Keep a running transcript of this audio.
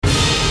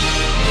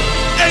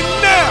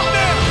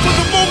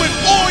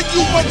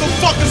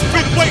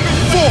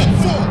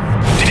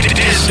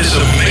This is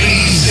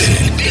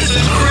amazing. This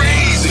is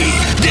crazy.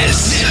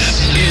 This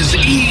is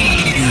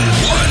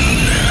E1.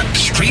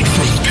 Straight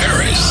from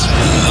Paris.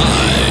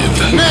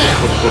 Live.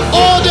 Now,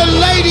 all the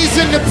ladies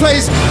in the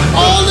place,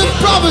 all the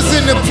brothers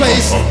in the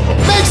place,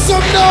 make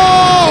some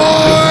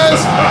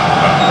noise.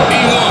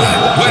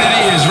 E1, what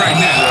it is right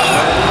now.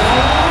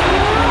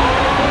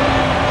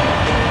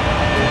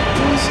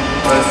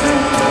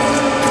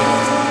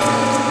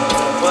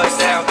 Bust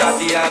down,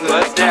 Tatiana.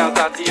 Bust down,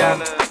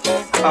 Tatiana.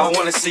 I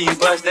wanna see you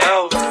bust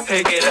down.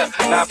 Pick it up,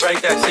 now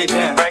break that shit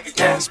down. Break it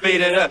down,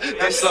 speed it up,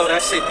 then slow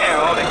that shit down.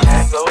 On the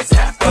gas, slow it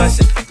down. Bust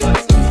it,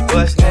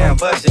 bust down,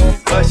 bust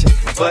it, bust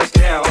it, bust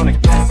down on the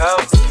gas. Oh,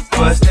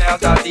 bust down,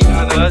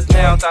 Tatiana. Bust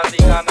down,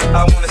 Tatiana.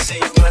 I wanna see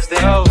you bust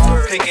down.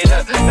 Pick it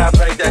up, now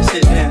break that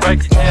shit down.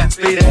 Break it down,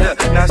 speed it up,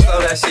 now slow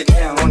that shit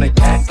down. On the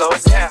gas, slow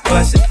it down.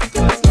 Bust it,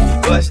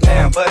 bust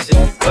down, bust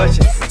it, bust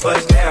it,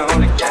 bust down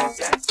on the gas.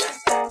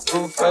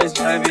 Blueface,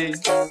 baby.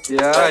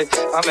 Yeah,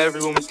 I'm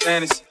every woman's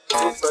fantasy.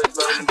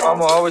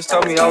 Mama always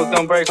told me I was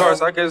gonna break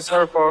hearts. I guess it's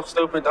her fault,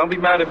 stupid. Don't be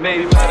mad at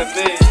me,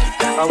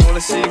 I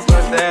wanna see you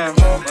bust down,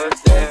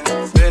 bust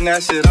down. Bend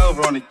that shit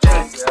over on the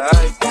gang,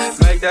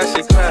 yeah, make that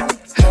shit clap.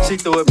 She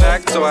threw it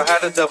back, so I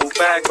had to double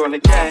back on the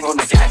gang.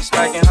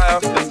 Smacking high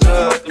off the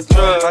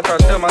drugs. I tried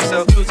to tell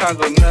myself 2 times,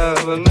 but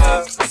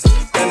enough.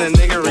 Then the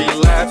nigga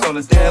relapse on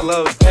the dead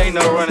low. Ain't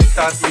no running,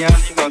 Tatiana.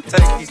 You gon'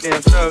 take these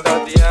damn drugs,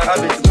 Tatiana. I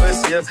beat the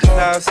pussy up,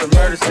 now it's a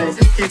murder scene.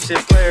 Keep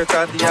shit player,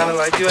 Tatiana,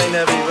 like you ain't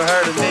never even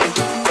heard of me.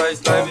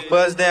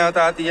 Buzz down,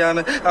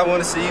 Tatiana. I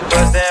wanna see you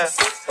buzz down.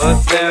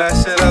 Buzz down, that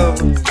shit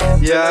over.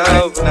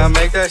 Yeah, over. Now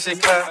make that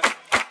shit clap.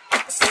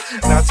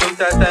 Now toot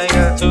that thing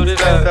up, toot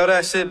it up. Throw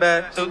that shit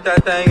back, toot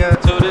that thing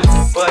up, toot it.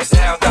 Bust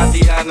down,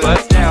 Tatiana.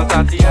 Bust down,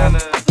 Tatiana.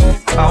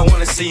 I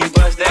wanna see you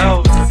bust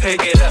down.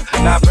 Pick it up,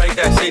 now break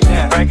that shit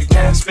down. Break it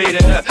down, speed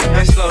it up,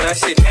 then slow that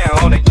shit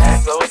down on the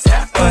gas. Slow it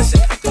down, bust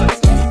it,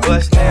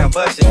 bust down,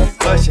 bust it,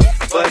 bust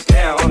it, bust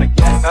down on the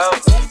gas. Oh,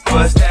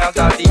 bust down,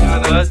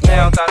 Tatiana. Bust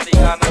down,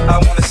 Tatiana.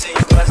 I wanna see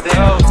you bust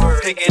down.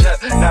 Pick it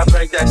up, now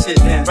break that shit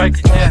down. Break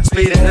it down,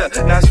 speed it up,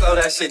 now slow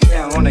that shit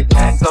down on the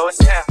gas. Slow it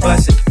down,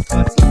 bust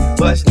it,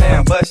 bust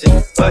down, bust it,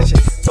 bust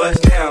it,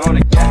 bust down on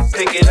the gas.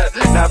 Pick it up,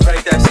 now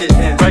break that shit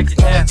down. Break it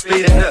down,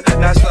 speed it up,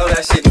 now slow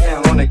that shit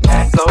down on the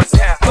gas. Slow it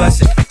down,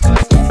 bust it,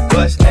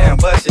 bust down,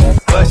 bust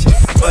it, bust it,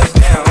 bust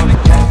down on the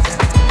gas.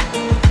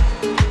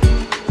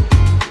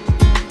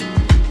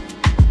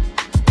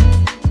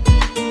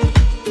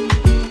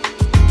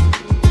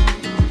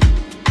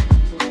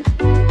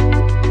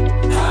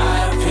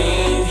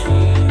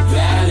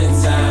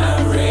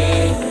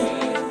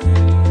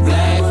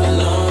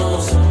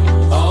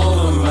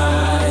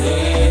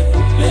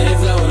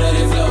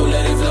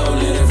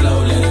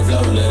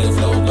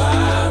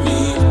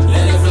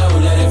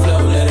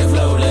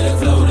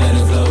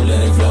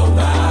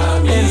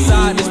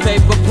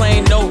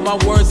 My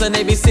words are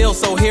Navy SEAL,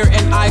 so here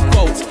and I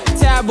quote.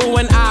 Taboo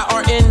and I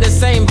are in the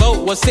same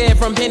boat. Was said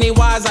from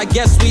Pennywise, I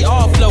guess we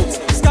all float.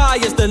 Sky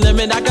is the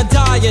limit, I could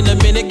die in a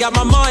minute. Got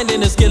my mind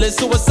in a skillet,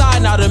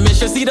 suicide, not a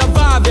mission. See the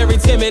vibe, very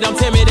timid, I'm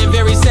timid and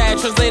very sad.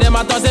 Translating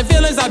my thoughts and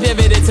feelings, I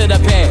pivoted to the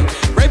pad.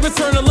 Rapers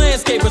turn to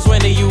landscapers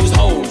when they use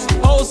hoes.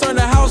 Hoes turn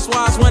to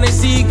housewives when they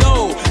see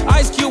gold.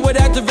 Ice Cube would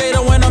activate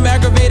her when I'm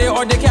aggravated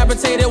or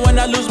decapitated when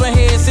I lose my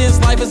head since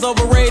life is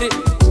overrated.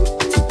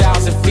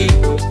 2,000 feet,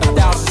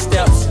 1,000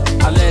 steps.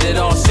 I let it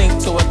all sink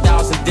to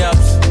 1,000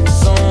 depths.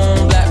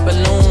 Soon black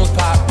balloons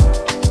pop.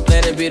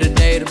 Let it be the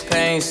day the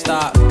pain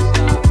stop.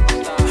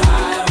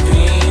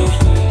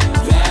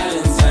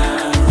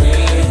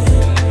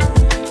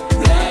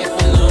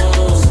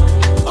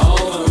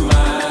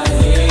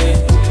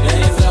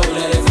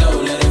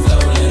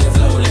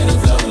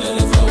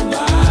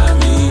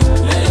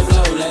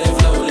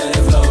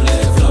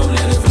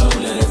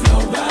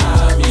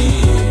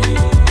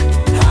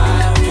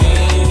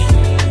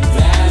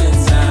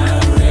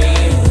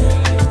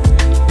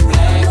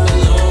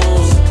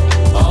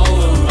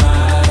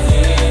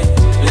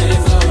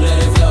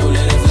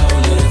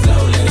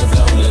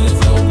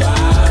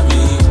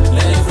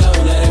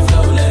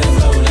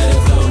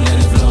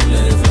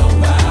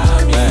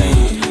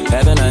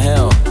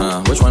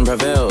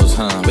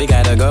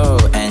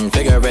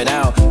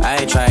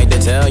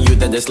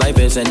 This life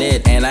isn't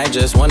it, and I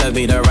just wanna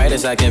be the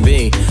rightest I can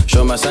be.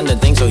 Show my son the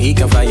thing so he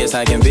can fly as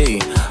I can be.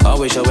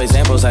 Always show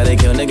examples how they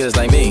kill niggas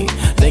like me.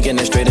 Thinking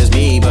as straight as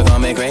me, but call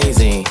me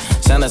crazy.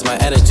 Silence my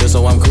attitude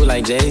so I'm cool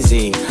like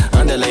Jay-Z.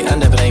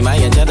 Underplay my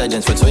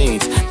intelligence for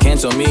tweets.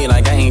 Cancel me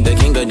like I ain't the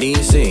king of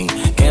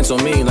DC. Cancel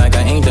me like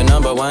I ain't the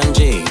 #1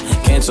 G.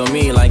 Cancel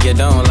me like you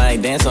don't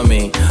like dance on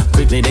me.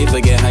 Quickly they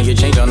forget how you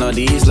change on all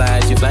these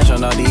lies. You flash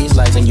on all these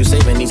lights and you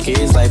saving these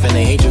kids' life. And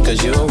they hate you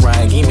cause you're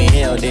right. Give me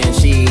hell then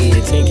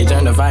shit. Think you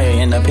turn the fire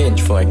in a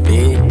pitchfork,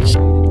 bitch.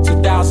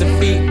 2,000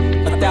 feet,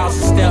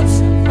 1,000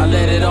 steps. I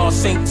let it all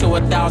sink to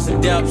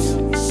 1,000 depths.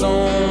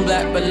 Soon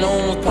black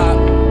balloons pop.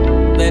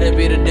 Let it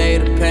be the day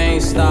the pain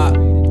stop.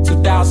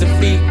 2,000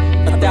 feet,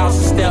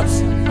 1,000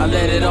 steps. I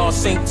let it all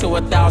sink to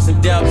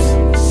 1,000 depths.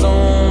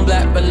 Soon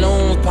black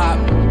balloons pop.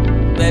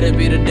 let it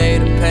be the day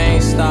the pain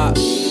stops.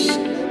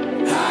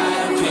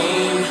 High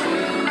cream,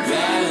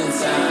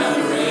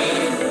 Valentine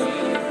red,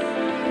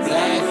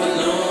 black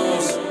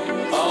balloons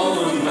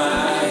over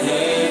my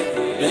head.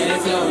 Let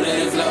it flow, let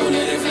it flow,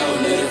 let it flow,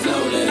 let it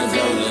flow, let it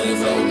flow, let it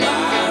flow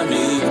by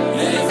me.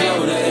 Let it flow,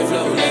 let it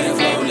flow, let it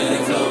flow, let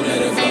it flow,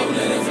 let it flow,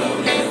 let it flow,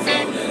 let it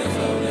flow, let it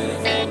flow, let it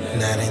flow.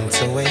 Not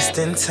into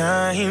wasting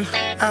time.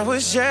 I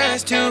was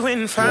just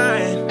doing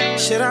fine.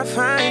 Should I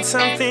find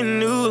something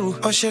new,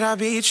 or should I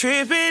be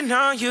tripping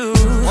on you?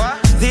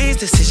 What? These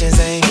decisions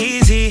ain't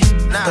easy.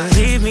 Nah.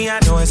 Believe me, I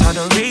know it's hard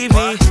to read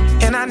me.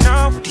 And I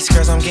know with these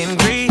girls I'm getting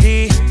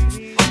greedy,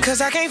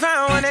 cause I can't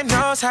find one that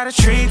knows how to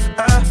treat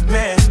a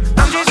man.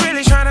 I'm just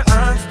really trying to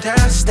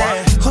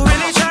understand who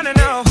really trying to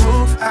know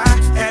who I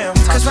am.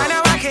 Cause right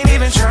now I can't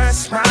even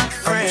trust my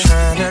friends.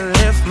 I'm trying to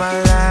live my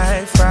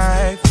life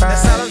right.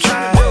 That's all I'm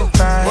trying to do.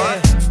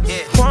 Right.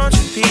 Won't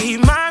you be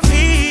my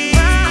peace?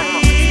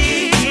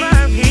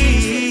 My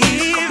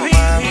peace.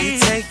 Why we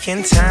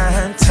taking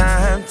time?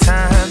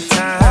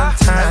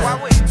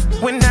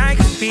 When I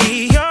could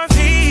be your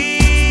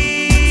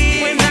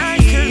peace. When I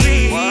could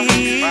reach.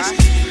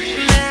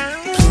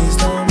 Please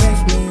don't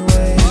make me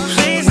wait.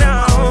 Please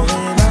don't.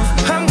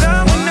 I'm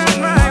going out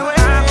my way.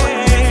 I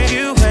wouldn't make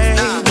you wait.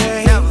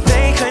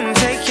 They couldn't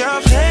take your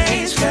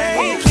place,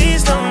 babe.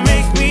 Please don't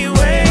make me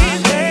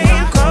wait, babe.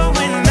 I'm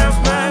going out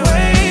my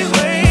way.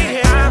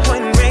 I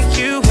wouldn't make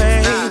you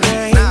wait,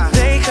 babe.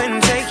 They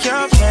couldn't take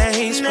your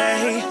place,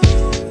 babe.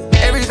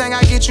 Everything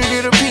I get, you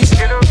get a piece.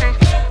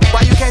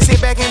 Why you can't sit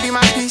back and be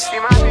my piece?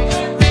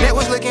 Net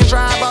was looking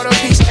dry, I bought a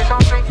piece.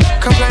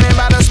 Complaining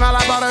about her smile,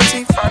 I bought her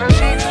teeth.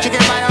 She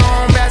can buy her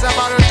own bags, I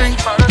bought her 3.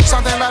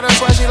 Something about her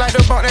sweat, she like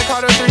the bump, they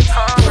call her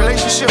 3.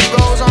 Relationship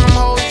goals on them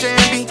hoes,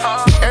 J&B.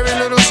 Every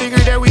little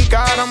secret that we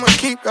got, I'ma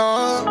keep.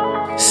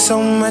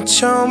 So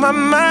much on my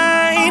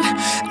mind,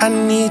 I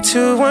need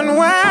to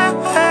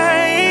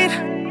unwind.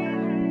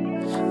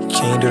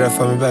 Can you do that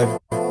for me, baby?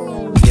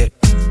 Yeah.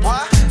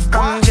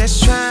 I'm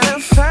just trying to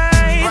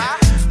find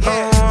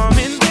a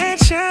woman that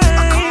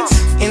shines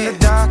in the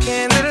dark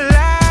and the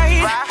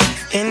light.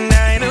 And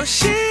I know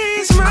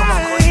she's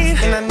mine.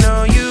 And I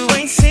know you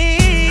ain't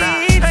seen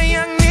a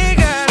young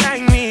nigga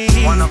like me.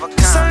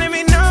 So let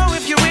me know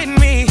if you're with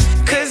me,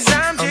 cause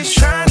I'm just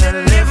trying to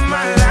live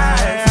my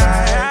life.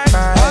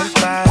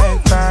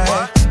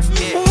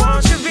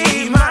 Won't you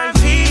be my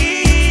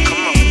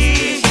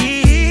peace?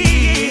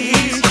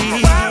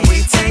 Why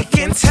we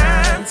taking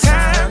time?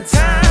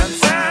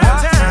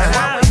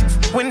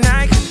 When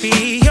I could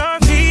be your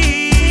peace.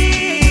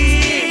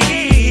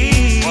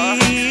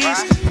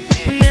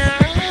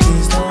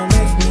 Please don't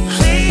make me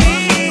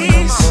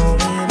please.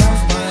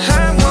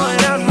 I'm going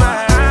out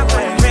my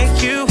way, make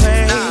you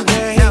wait,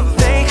 babe.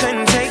 They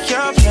couldn't take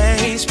your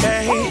place,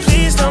 babe.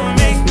 Please don't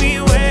make me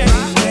wait,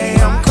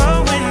 babe. I'm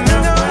going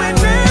out my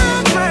way.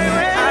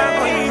 I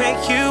wouldn't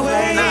make you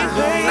wait,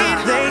 babe.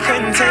 They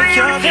couldn't take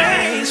your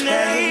place,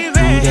 babe.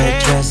 Ooh, that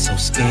dress so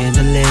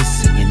scandalous,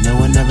 and you know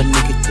another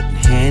nigga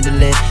couldn't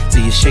handle it. So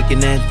you're shaking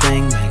that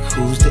thing like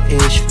who's the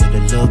ish, with a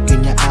look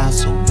in your eyes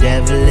so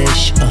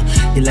devilish.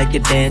 You like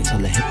your dance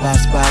on the hip-hop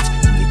spots,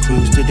 and you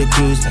cruise to the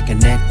cruise like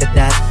connect the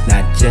dots.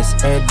 Not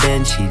just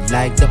urban, she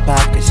liked the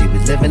pop, cause she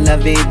was living la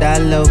vida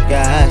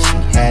loca. She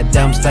had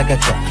dumps like a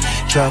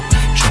truck.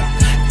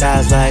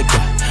 Thighs like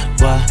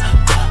what?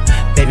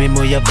 Baby,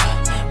 move your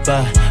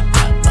butt.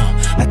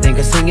 I think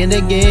I'm singing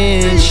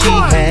again. She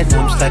had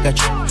dumps like a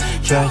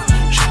truck.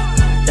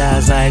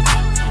 Thighs like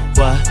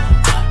what?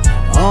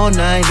 All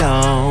night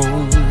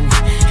long.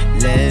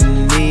 Let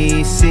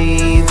me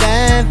see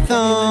that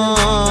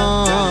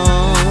thong,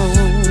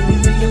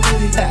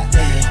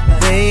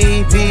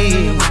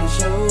 baby.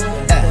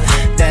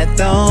 That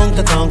thong.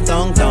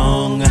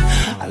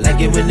 I like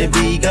it when the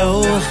beat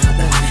go.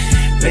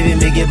 Baby,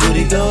 make your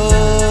booty go.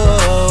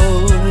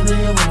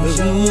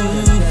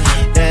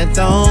 That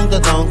thong.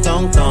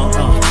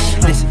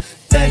 Listen,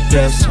 that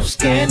girl's so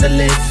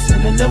scandalous,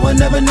 and I know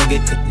another nigga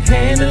couldn't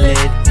handle it.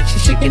 And she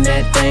shaking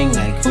that thing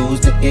like who's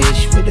the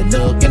ish, with a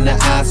look in the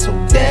eye so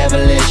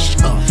devilish.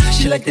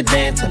 She like to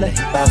dance on the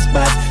hip-hop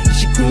spots, and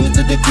she cruise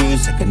to the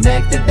cruise to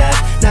connect the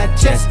dots. Not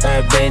just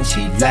urban,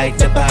 she liked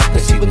the pop,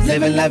 cause she was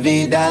living la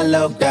vida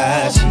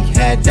loca. She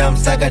had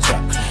dumps like a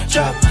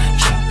truck.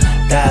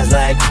 Guys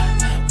like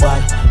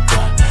what?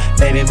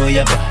 Baby, move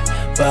your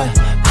butt.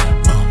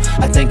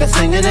 I think I'm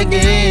singing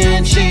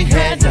again. She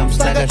had dumps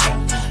like a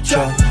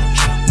truck.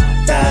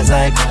 Guys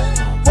like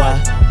what?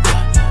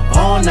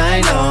 All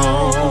night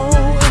long.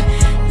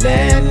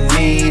 Let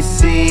me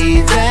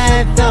see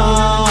that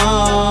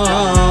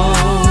thong,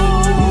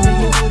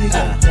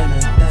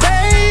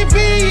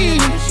 baby.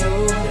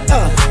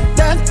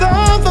 That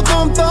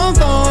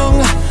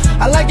thong.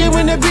 I like it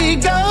when the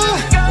beat go.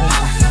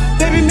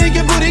 Baby, make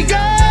your booty go.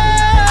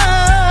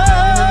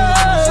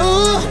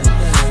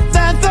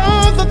 That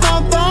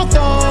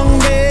thong,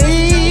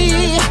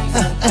 baby.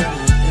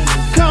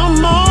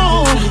 Come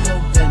on,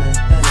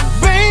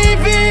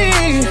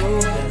 baby.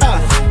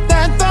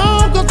 That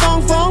thong.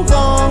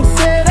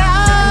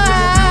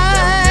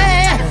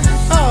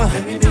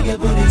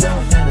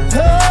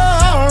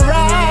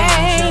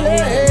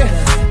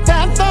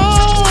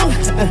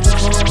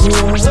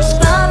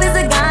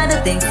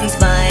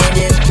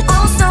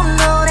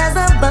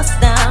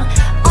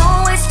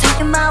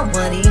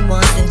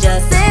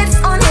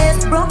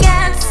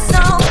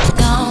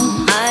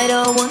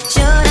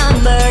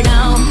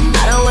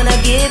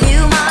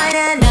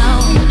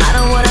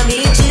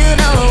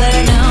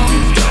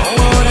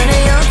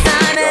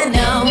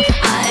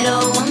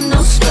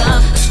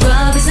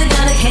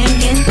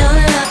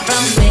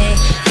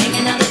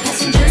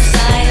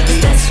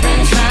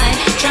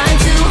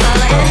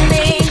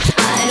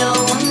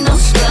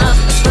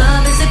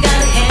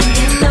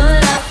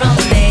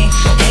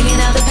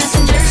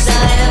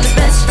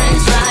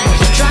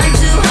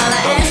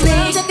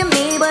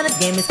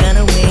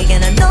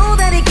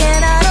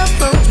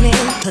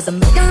 Cause I'm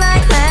looking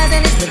like glass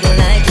and it's looking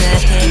like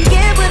trash. Can't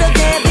get with a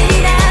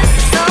deadbeat ass.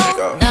 So,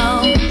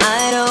 no,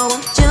 I don't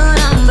want your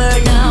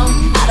number, no.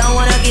 I don't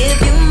wanna give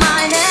you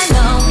mine, and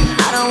no,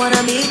 I don't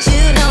wanna meet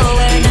you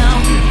nowhere, no.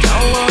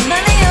 Don't want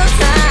none of your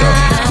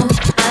time.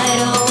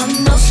 I don't want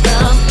no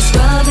scrub.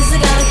 Scrub is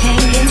the guy that can't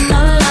get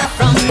no love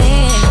from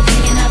me.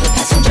 Hanging out the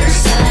passenger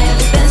side,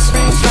 his best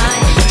friend's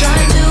right,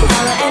 trying to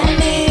holler at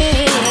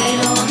me. I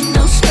don't want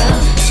no scrub.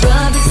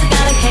 Scrub is the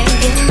guy that can't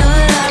get no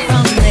love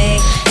from me.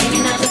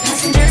 Hanging out the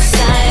passenger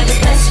side, his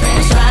best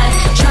friend's right,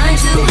 trying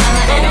to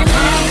holler at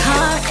me.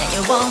 Car and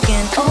you're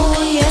walking, oh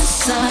yes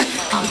son,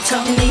 I'm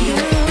talking to you.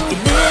 If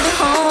you live at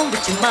home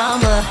with your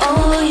mama,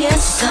 oh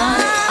yes son,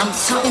 I'm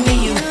talking to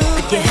you.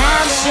 If you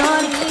have a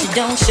shorty but you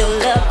don't show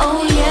love,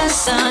 oh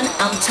yes son,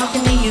 I'm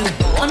talking to you.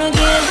 Wanna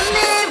give a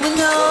name with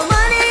no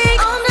money?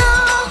 Oh no,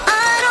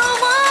 I don't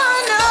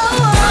want no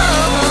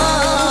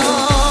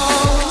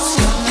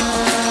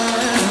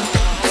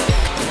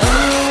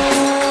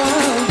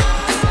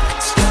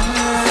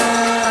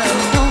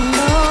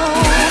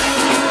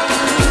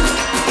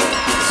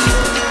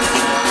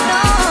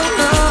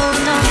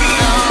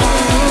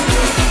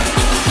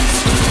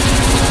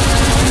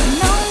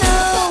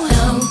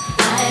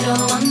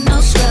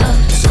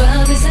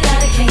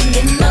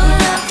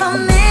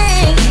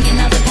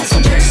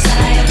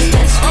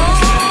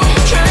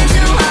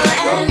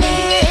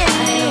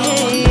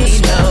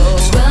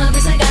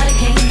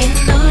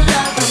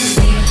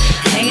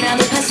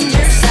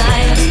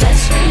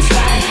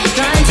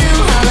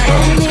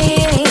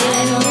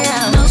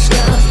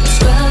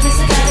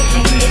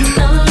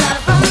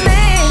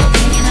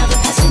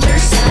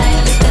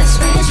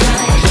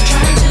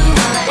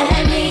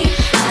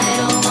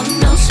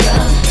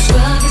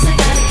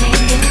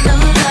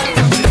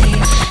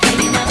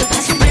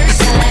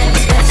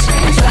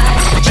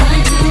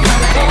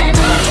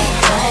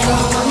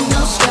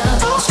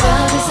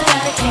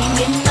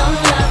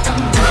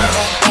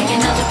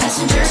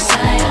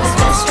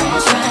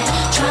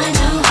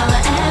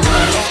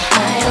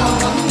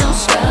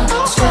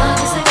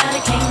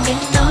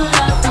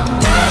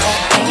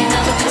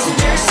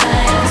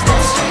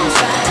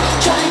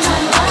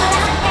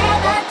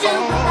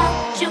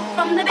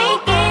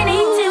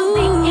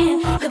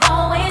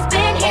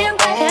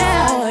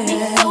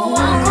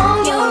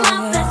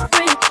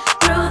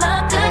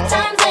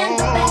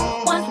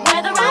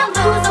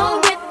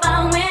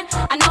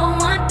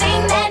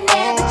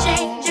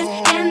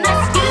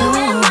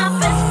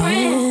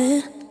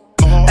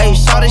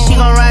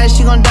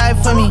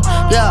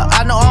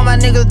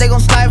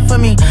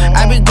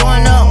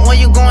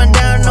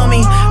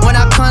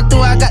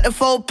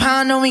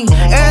pound on me.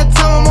 Every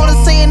time I'm on the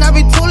scene, I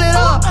be tooling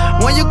up.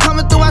 When you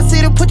coming through, I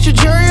see to put your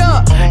jury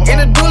up.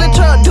 In a dually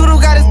truck, Doodle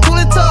got his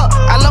tooling tuck.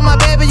 I love my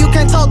baby, you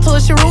can't talk to her,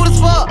 she rude as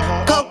fuck.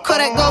 Go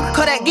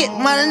Kodak, get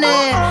money.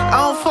 I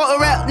don't fuck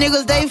with rap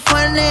niggas, they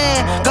funny.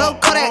 Go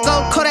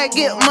Kodak,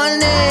 get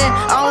money.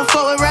 I don't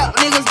fuck with rap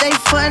niggas, they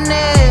funny.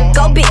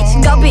 Go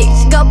bitch,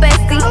 go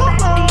bestie.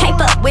 Can't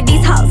fuck with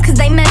these hoes cause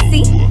they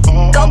messy.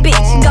 Go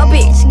bitch, go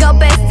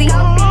bestie.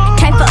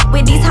 Can't fuck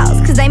with these hoes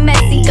cause they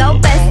messy. Go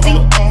bestie.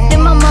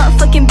 Then my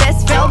motherfucking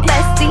best friend. Go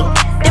bestie.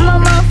 Then my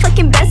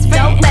motherfucking best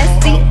friend. Go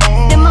bestie.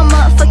 Then my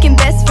motherfucking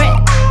best friend.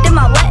 Then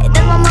my what?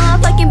 That's my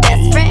motherfucking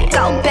best friend.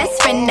 Go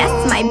best friend,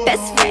 that's my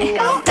best friend.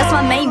 That's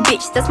my main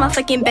bitch, that's my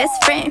fucking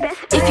best friend.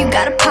 If you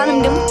got a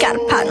problem, then we got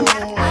a problem.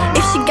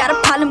 If she got a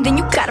problem, then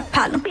you got a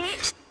problem.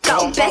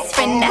 Go best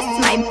friend, that's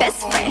my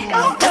best friend.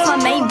 That's my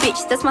main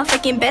bitch, that's my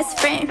fucking best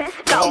friend.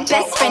 Go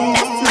best friend,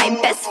 that's my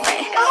best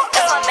friend.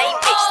 That's my main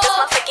bitch, that's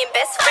my fucking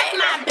best friend.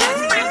 My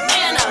best friend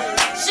Anna,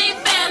 she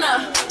finna.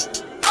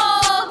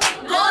 Oh,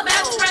 go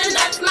best friend,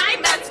 that's my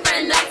best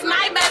friend. That's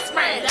my best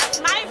friend. That's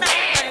my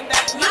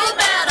best friend. You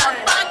better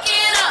fuck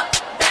it up.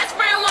 Best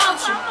friend,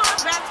 won't you?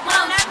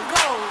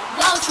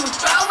 Won't you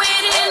throw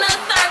it in a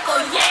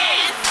circle?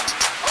 Yes.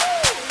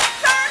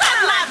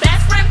 That's my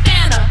best friend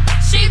Anna,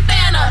 she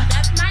finna.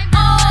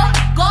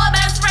 Go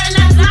best friend,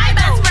 that's my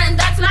best friend.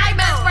 That's my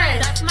best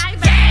friend. That's my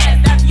best.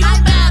 Yes, you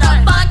better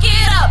fuck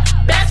it up.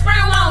 Best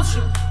friend, won't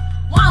you?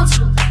 Won't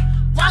you?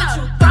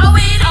 Throw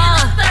it in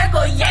a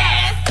circle,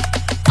 yes.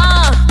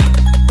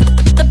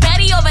 The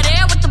Betty over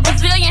there with the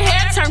Brazilian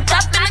hair turned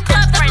up in the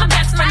club. That's my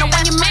best friend. The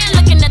one your man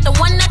looking at, the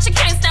one that you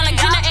can't stand, like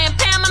Gina and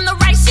Pam. I'm the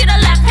right, she the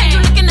left hand. You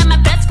looking at my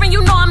best friend,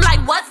 you know I'm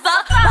like, what's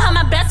up? Behind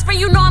my best friend,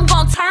 you know I'm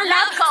gon' turn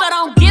up. So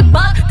don't get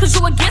bucked, cause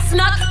you will get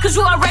snuck. Cause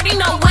you already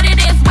know what it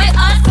is with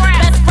us.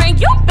 Best friend,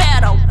 you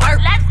better work.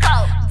 Let's go.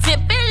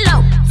 Dip it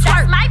low,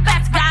 twerk. My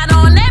best got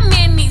on that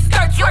mini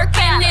skirt.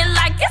 Twerking it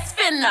like it's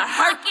finna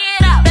hurt.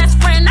 Get up.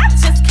 Best friend, I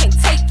just can't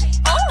take it.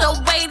 The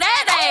way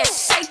that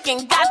ass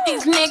shaking got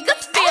these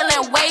niggas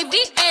feeling wavy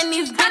and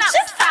these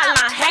bitches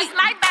silent hate.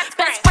 My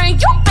best friend,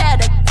 you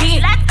better get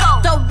it. Let's go.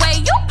 The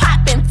way you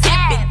poppin' tip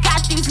it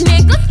got these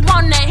niggas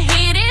wanna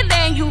hit it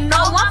and you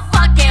know I'm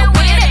fucking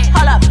with it.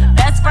 Hold up,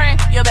 best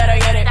friend, you better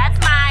get it. That's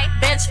my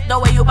bitch. The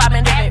way you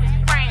poppin' dip it.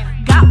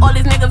 Got all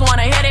these niggas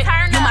wanna hit it.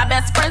 You my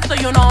best friend, so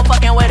you know I'm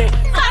fucking with it.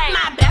 Cause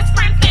my best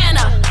friend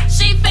finna,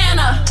 she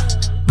finna.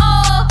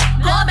 Oh,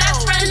 go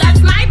best friend,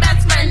 that's my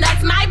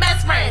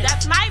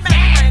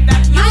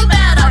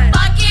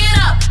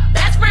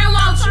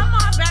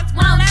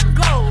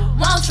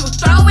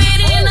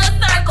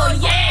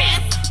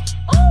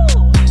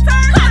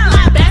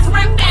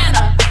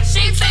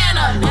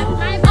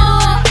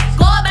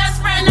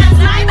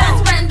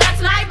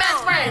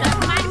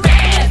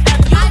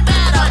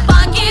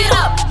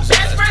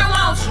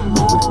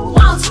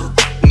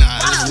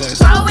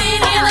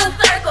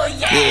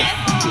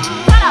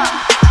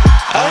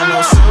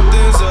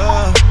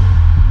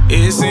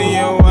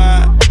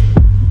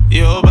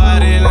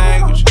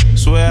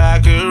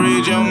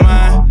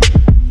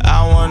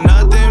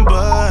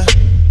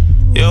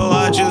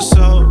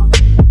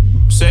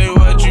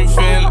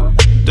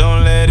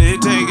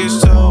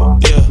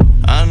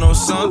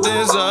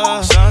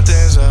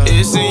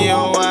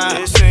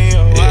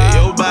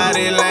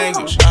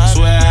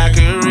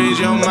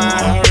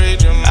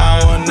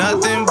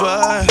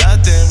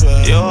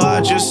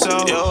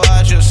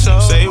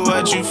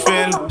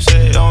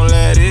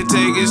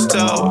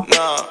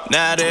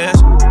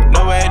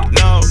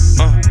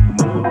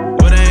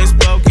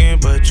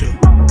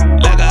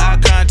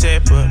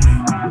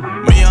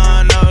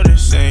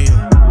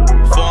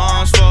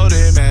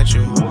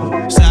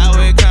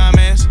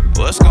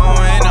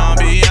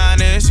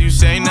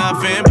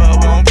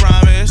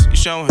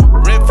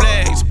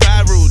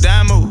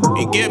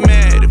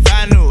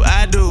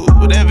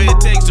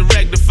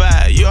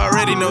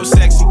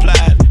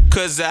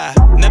Cause I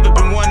never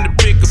been one to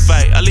pick a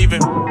fight. I like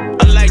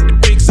the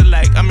pics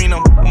alike. I mean,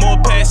 I'm more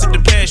passive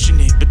than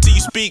passionate. But till you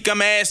speak,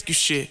 I'ma ask you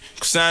shit.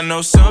 Cause I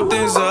know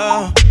something's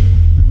up.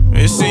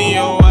 It's in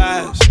your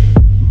eyes,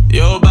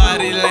 your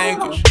body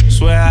language.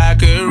 Swear I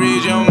could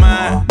read your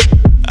mind.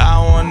 I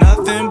want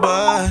nothing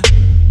but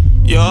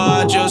your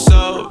heart, your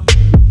soul.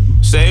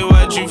 Say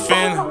what you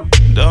feeling,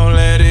 don't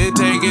let it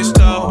take its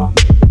toll.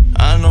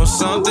 I know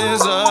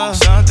something's up,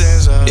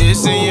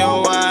 it's in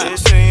your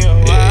eyes,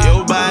 yeah,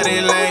 your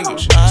body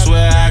language.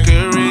 Swear I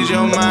could read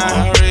your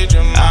mind.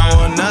 I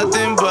want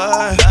nothing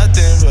but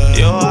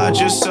your heart,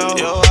 your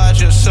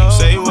soul.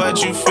 Say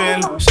what you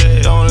feeling,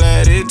 don't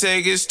let it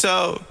take its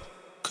toll.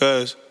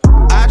 Cause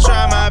I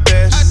try my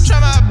best,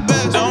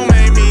 don't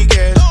make me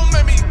guess.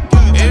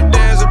 If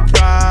there's a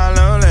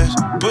problem, let's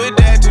put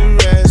that to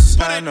rest.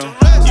 I know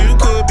you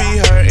could be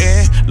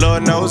hurting,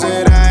 Lord knows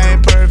that I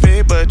ain't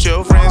perfect, but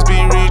your friends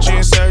be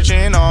reaching,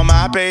 searching. On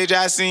my page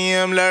I see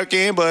him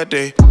lurking, but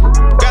they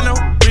got no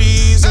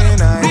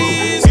reason. I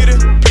ain't here to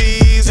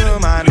please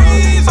them. I know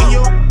in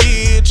your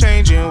ear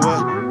changing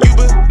what you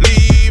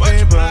believe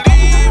in, but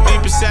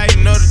deep inside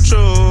you know the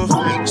truth.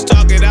 Just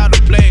talk it out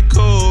and play it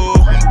cool.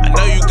 I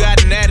know you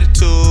got an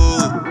attitude,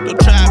 don't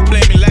try and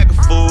play me like a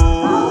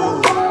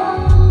fool.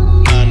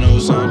 I know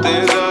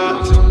something's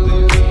up,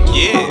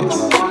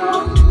 yes,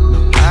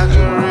 I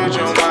can read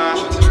your mind.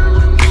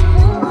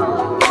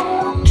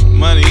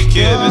 Money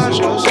kills,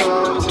 don't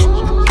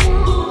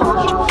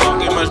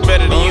get much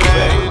better than you,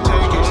 baby.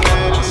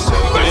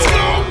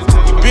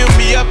 You build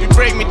me up, you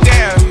break me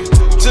down.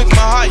 You took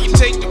my heart, you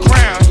take the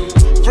crown.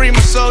 You free my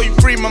soul, you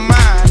free my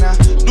mind. I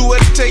do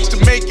what it takes to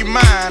make you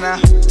mine. I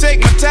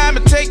take my time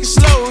and take it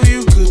slow.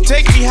 You could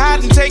take me high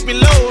and take me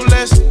low.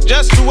 Let's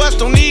just do us,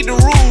 don't need the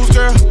rules,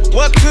 girl.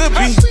 What could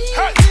be?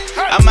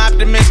 I'm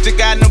optimistic,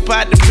 got no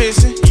pot to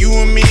pissin'. You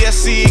and me, I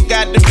see it,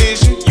 got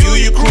division. You,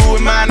 your crew,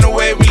 and mine, the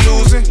way we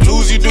losing.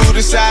 Lose, you do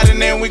the side,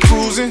 and then we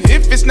cruising.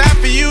 If it's not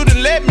for you,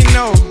 then let me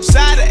know.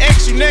 Side of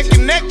X, you neck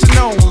and neck to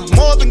know.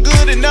 More than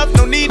good enough,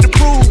 no need to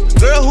prove.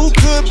 Girl, who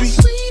could be?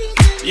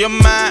 Your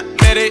mind,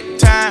 let it,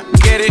 time,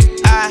 get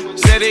it. I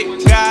said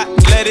it, God,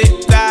 let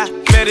it die.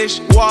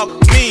 Fetish, walk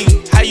me.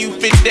 How you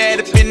fit that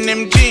up in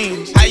them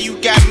jeans? How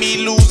you got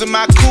me losing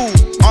my cool?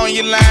 On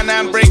your line,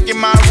 I'm breaking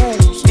my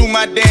rules. Do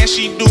my dance,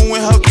 she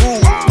doing her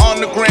groove.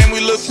 On the gram, we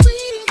look.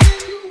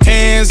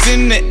 Hands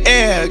in the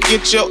air,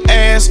 get your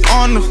ass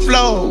on the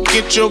floor.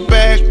 Get your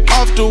back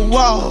off the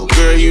wall.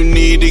 Girl, you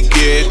need to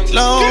get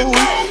low.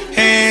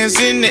 Hands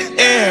in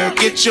the air,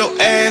 get your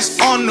ass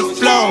on the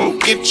floor.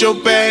 Get your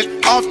back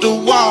off the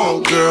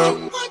wall, girl.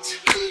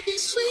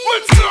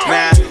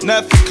 Nah,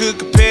 nothing could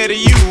compare to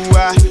you.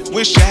 I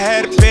wish I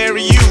had a pair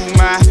of you.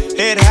 My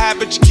head high,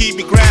 but you keep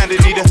me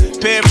grounded. Need a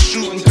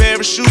parachute and pair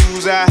of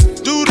shoes. I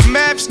do the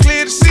maps,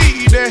 clear to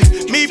see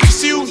that me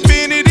pursue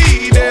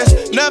infinity.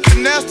 There's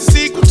nothing else to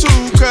sequel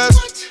to,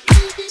 cause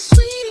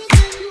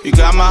you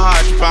got my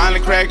heart, you finally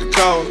cracked the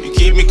code. You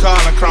keep me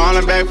calling,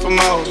 crawling back for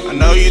more. I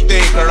know you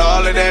think heard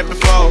all of that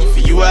before. For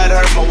you, I'd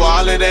hurt my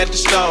wallet at the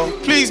store.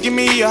 Please give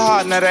me your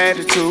heart, not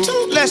attitude.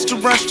 Let's do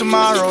brunch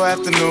tomorrow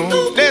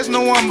afternoon. There's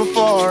no one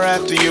before or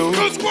after you.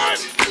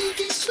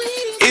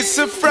 It's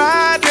a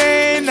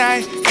Friday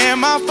night,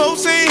 and my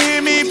folks ain't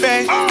hear me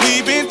back.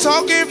 We've been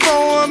talking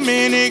for a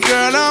minute,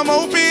 girl. I'm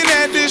hoping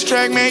that this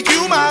track make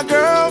you my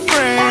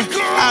girlfriend.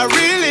 I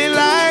really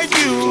like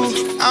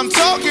you. I'm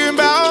talking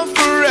about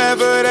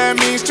forever, that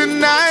means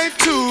tonight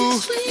too.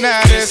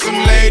 Now there's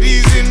some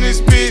ladies in this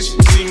bitch.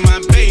 See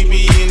my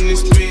baby in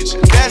this bitch.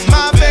 That's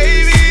my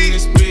baby in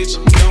this bitch.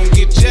 Don't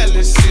get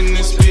jealous in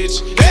this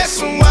bitch. There's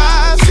some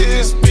wives in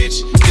this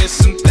bitch. There's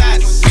some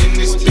thoughts in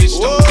this bitch.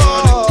 Don't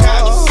call the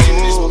cops in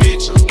this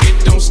bitch.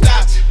 It don't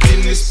stop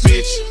in this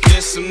bitch.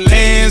 There's some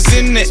hands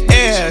in the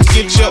air.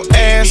 Get your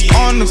ass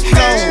on the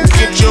floor.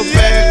 Get your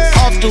back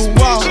off the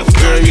wall.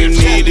 Girl, you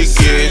need to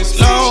get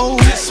low.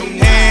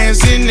 Hands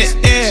in the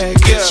air.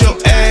 Get your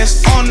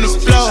ass on the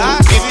floor.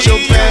 Get your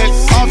back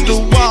off the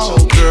wall,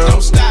 girl.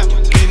 Don't stop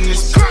in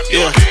this.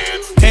 Yeah.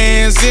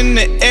 Hands in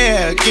the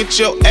air, get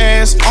your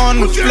ass on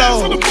the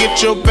floor.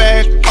 Get your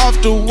back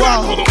off the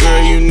wall.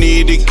 Girl, you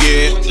need to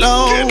get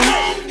low.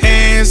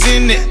 Hands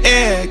in the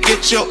air,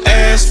 get your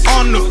ass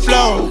on the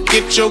floor.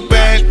 Get your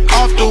back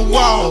off the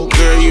wall.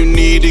 Girl, you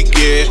need to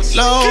get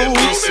low.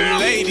 There's some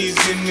ladies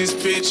in this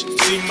bitch.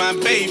 See my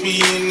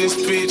baby in this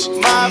bitch.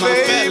 All my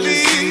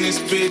fellas in this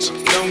bitch.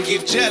 Don't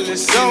get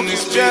jealous in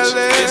this bitch.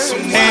 There's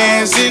some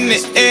hands in the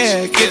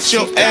air, get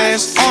your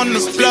ass on the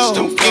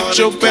floor. Get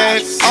your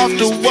back off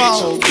the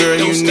wall. Girl,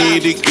 you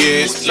need to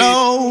get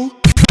low.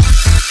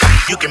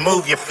 You can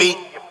move your feet.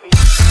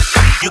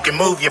 You can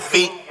move your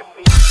feet.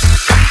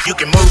 You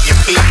can move your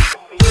feet.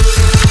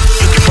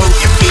 You can move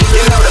your feet.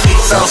 You know the beat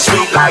so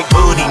sweet like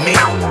booty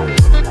meat.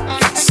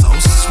 So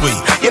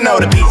sweet. You know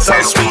the beat so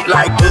sweet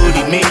like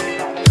booty meat.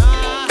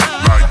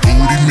 Like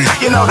booty meat.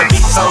 You know the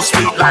beat so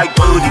sweet like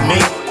booty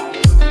meat.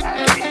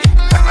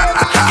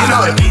 You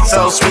know the beat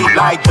so sweet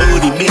like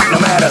booty meat. No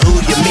matter who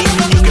you meet,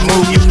 you can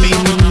move your feet.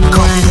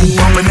 Come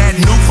bumping that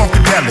new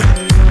funkadelic.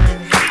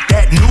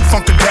 That new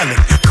funkadelic.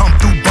 Come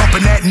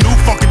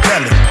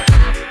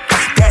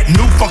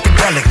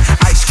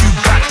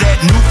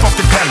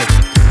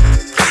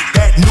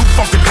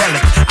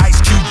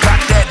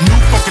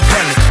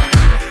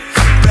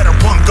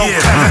go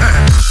tell it.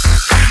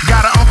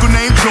 Got an uncle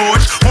named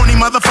George, horny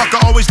motherfucker,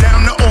 always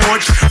down the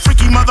orge.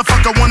 Freaky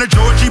motherfucker, want a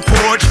Georgie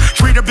porch.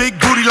 Treat a big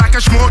booty like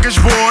a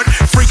smorgasbord.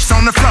 Freaks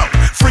on the flow,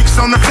 freaks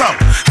on the flow.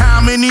 How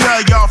many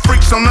of y'all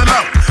freaks on the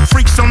low?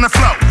 Freaks on the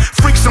flow,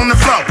 freaks on the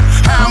flow.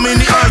 How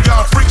many of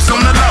y'all freaks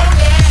on the low?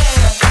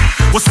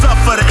 What's up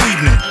for the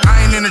evening?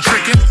 I ain't in the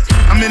trickin',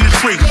 I'm in the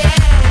treat.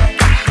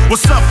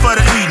 What's up for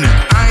the evening?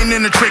 I ain't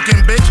in the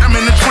trickin', bitch, I'm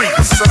in the treat.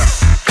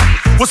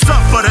 What's up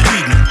for the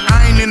evening?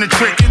 I ain't in the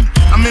trickin',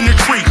 I'm in the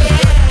treat.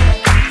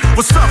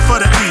 What's up for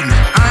the evening?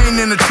 I ain't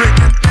in the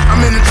trickin',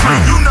 I'm in the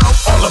treat. You know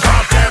all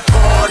about that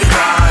party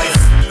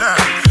life.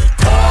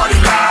 Party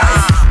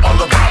life. All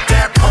about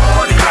that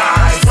party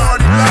life.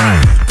 Party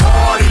life.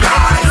 Party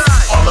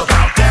life. All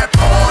about that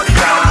party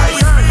life.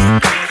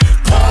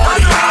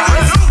 Party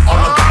life.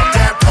 All about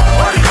that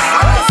party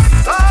life.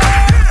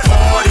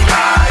 Party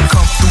life.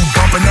 Come through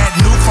bumpin' that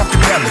new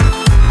funkadelic.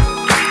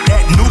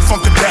 That new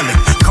funkadelic.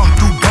 Come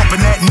through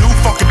bumpin' that new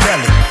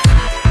funkadelic.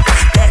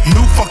 That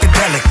new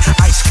funkadelic.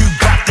 Ice Cube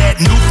got that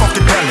new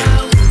funkadelic.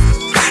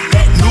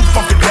 That new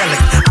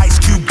funkadelic. Ice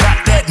Cube got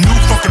that new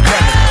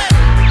funkadelic.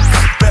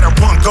 Better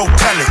run, go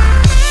tell it.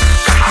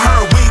 I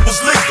heard weed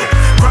was legal.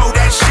 Grow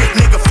that shit,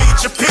 nigga, feed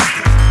your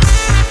people.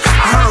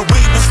 I heard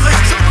weed was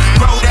legal.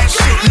 Grow that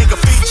shit, nigga,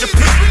 feed your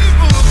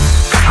people.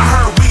 I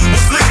heard weed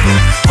was legal.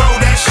 Grow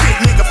that shit,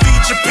 nigga,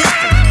 feed your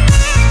people.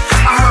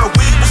 I heard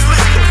weed was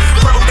legal.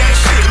 Grow that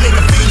shit,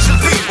 nigga, feed your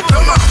people.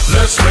 Come on.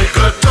 Let's make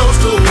a toast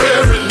to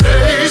every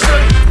nation.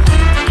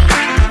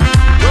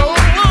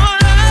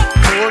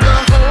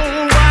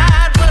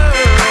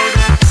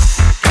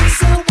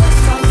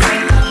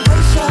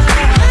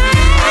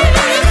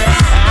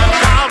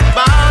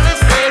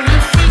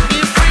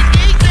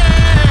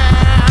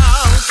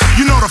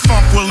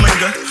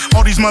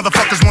 All these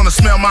motherfuckers wanna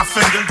smell my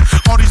finger.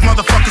 All these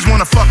motherfuckers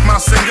wanna fuck my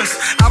singers.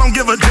 I don't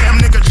give a damn,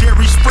 nigga,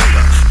 Jerry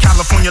Springer.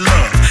 California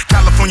love,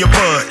 California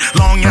bud.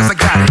 Long as I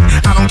got it,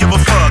 I don't give a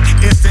fuck.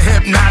 It's the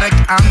hypnotic,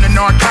 I'm the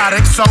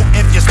narcotic. So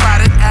if you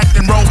spot it,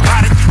 acting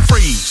robotic,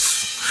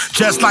 freeze.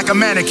 Just like a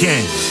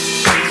mannequin.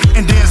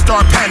 And then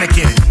start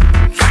panicking.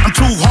 I'm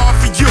too hard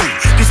for you.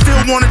 They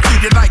still wanna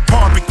eat it like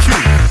barbecue.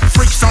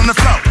 Freaks on the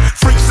flow,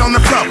 freaks on the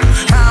flow.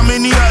 How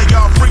many of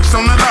y'all freaks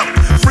on the low?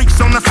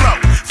 Freaks on the flow,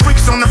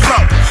 freaks on the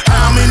flow.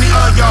 How many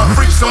of y'all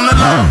freaks on the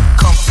low?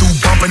 Come through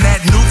bumpin' that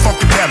new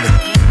funkadelic.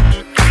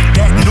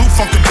 That new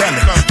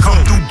funkadelic. Come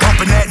through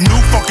bumpin' that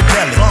new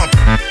funkadelic.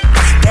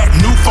 That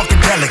new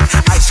funkadelic.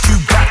 Ice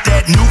Cube got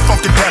that new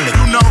funkadelic.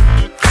 You know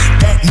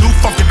that new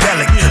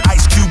funkadelic.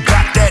 Ice Cube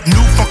got that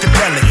new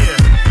funkadelic.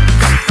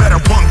 Better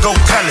run, go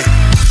tell it.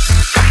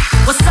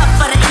 What's up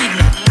for the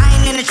evening? I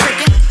ain't in the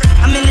trickin',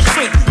 I'm in the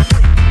treat.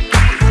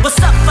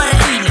 What's up for the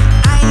evening?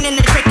 I ain't in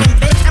the trickin',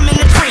 bitch, I'm in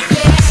the treat.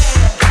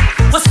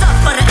 What's up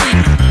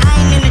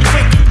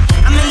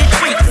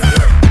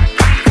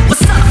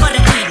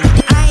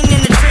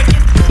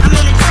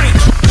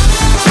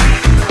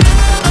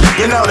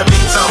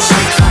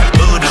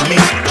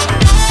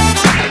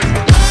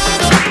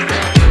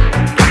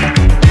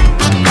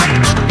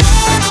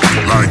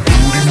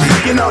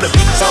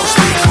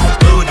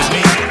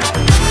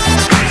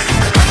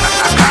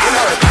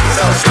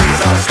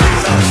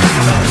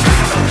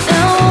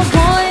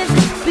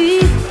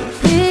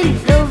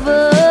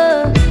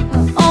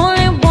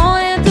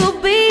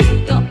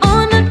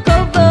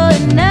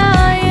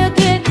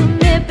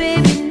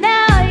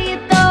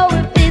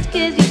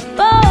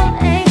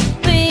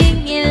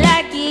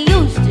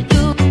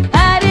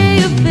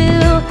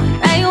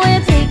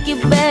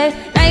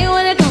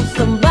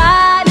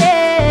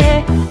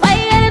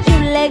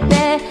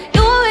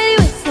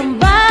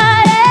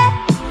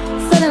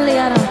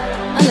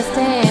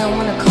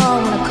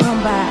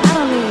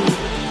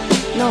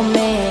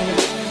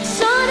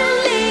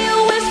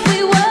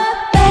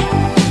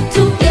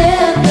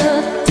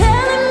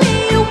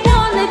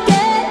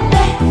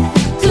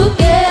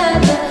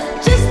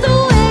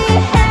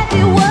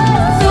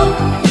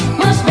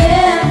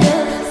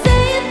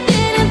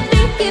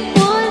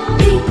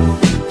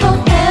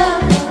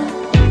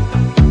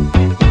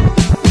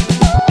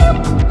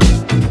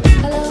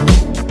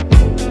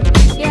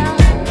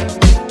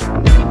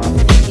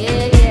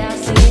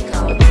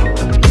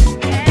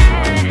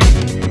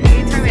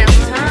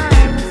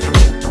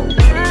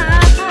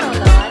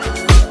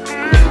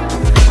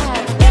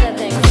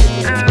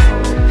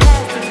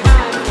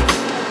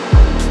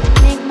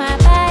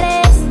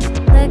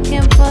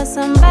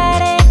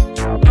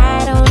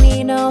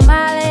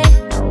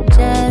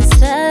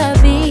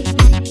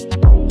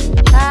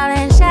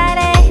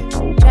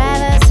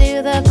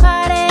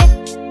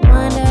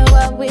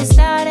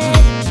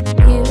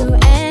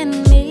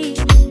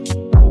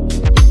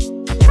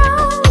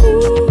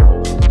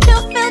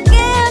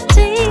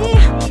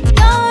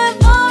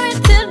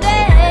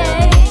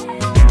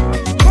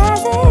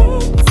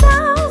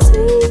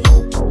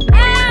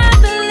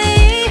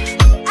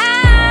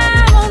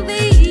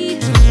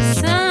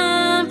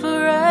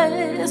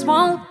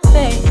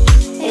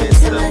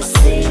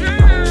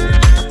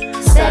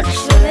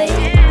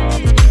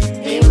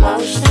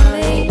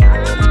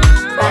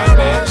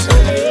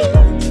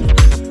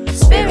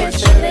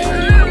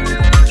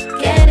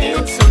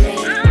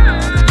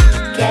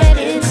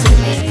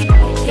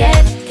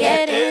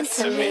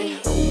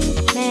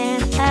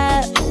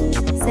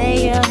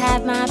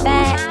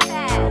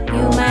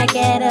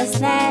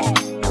that.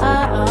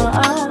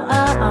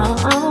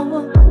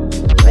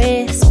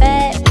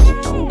 Respect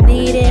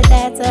needed,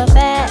 that's a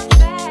fact.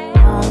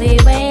 Only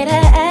way to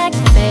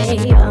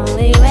activate,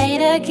 only way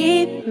to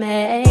keep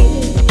me.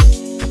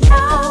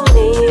 No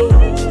need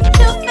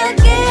to feel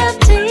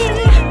guilty,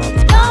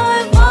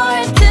 going for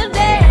it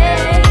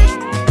today.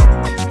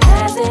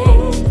 'Cause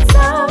it's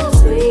so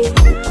sweet.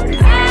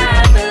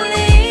 I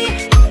believe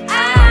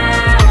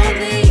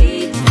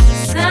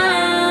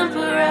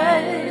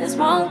summaries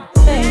won't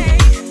be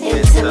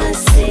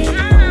intimacy,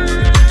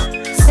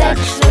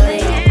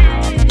 sexually,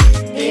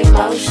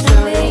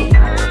 emotionally,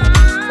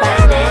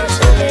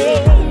 financially,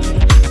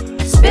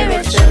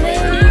 spiritually.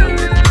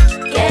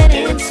 Get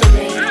into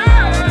me,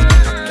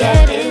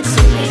 get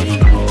into me,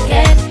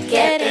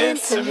 get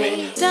into me.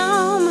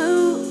 Don't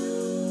move,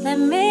 let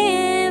me